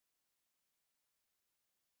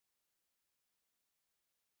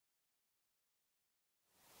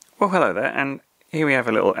Well, hello there, and here we have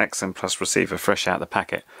a little XM Plus receiver fresh out of the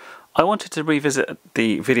packet. I wanted to revisit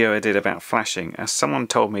the video I did about flashing, as someone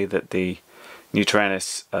told me that the new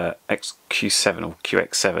Taranis XQ7 or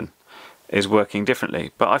QX7 is working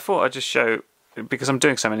differently, but I thought I'd just show, because I'm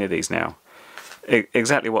doing so many of these now,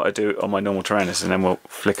 exactly what I do on my normal Taranis, and then we'll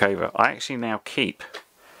flick over. I actually now keep,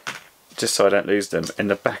 just so I don't lose them, in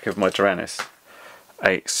the back of my Taranis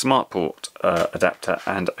a smart port adapter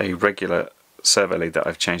and a regular servo lead that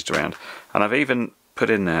I've changed around, and I've even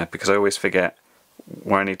put in there, because I always forget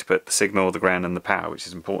where I need to put the signal, the ground and the power, which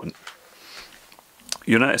is important.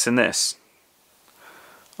 You'll notice in this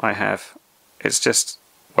I have, it's just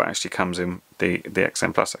what actually comes in the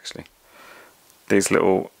XM Plus actually, these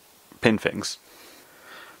little pin things.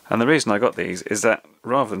 And the reason I got these is that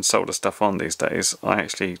rather than solder stuff on these days, I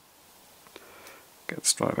actually get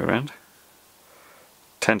this driver around,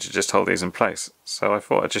 tend to just hold these in place. So I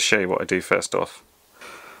thought I'd just show you what I do first off.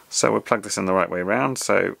 So we'll plug this in the right way around,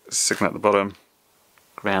 so signal at the bottom,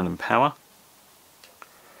 ground and power.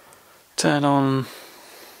 Turn on.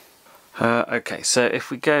 Okay, so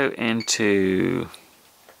if we go into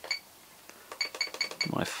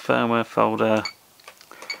my firmware folder,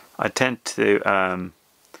 I tend to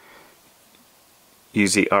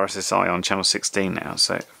use the RSSI on channel 16 now,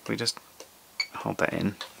 so if we just hold that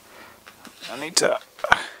in, I need to,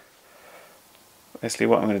 basically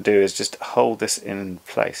what I'm going to do is just hold this in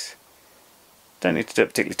place. Don't need to do it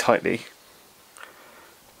particularly tightly,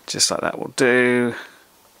 just like that will do.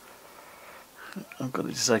 I've got it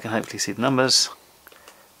just so I can hopefully see the numbers.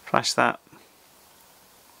 Flash that.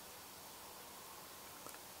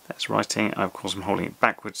 That's writing. Of course I'm holding it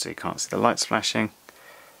backwards so you can't see the lights flashing.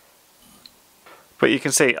 But you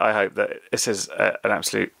can see, I hope, that this is an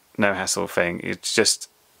absolute no hassle thing. It's just,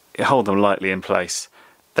 you hold them lightly in place.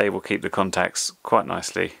 They will keep the contacts quite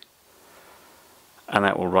nicely, and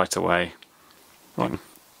that will right away. Right.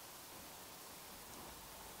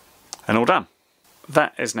 And all done.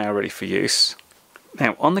 That is now ready for use.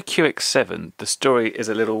 Now on the QX7 the story is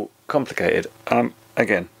a little complicated.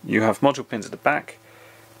 Again, you have module pins at the back,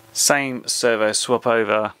 same servo swap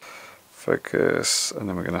over, focus, and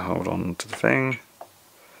then we're going to hold on to the thing,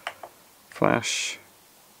 flash,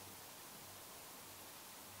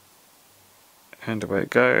 and away it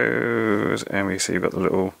goes, and we see you've got the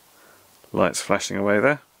little lights flashing away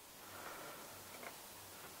there.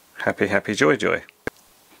 Happy, happy, joy, joy.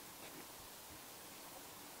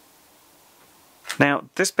 Now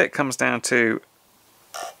this bit comes down to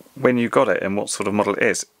when you got it and what sort of model it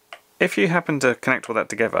is. If you happen to connect all that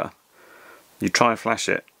together, you try and flash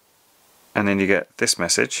it, and then you get this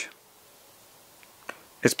message,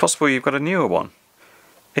 it's possible you've got a newer one.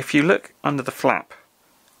 If you look under the flap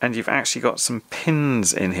and you've actually got some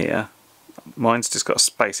pins in here, mine's just got a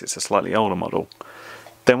space, it's a slightly older model,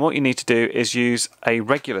 then what you need to do is use a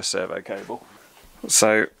regular servo cable.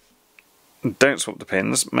 So don't swap the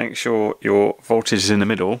pins, make sure your voltage is in the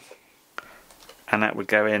middle, and that would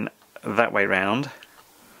go in that way round.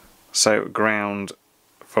 So ground,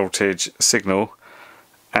 voltage, signal,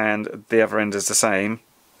 and the other end is the same,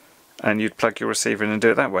 and you'd plug your receiver in and do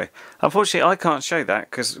it that way. Unfortunately I can't show that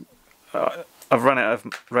because I've run out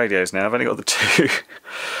of radios now, I've only got the two.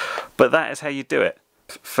 But that is how you do it.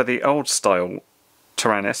 For the old style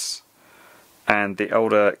Taranis and the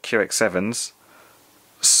older QX7s,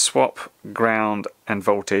 swap ground and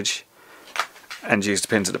voltage and use the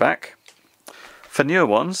pins at the back. For newer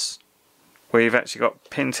ones, where you've actually got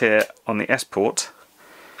pins here on the S port,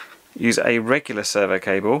 use a regular servo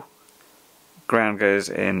cable, ground goes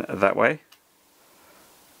in that way,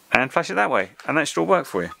 and flash it that way, and that should all work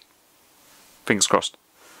for you. Fingers crossed.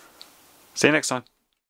 See you next time.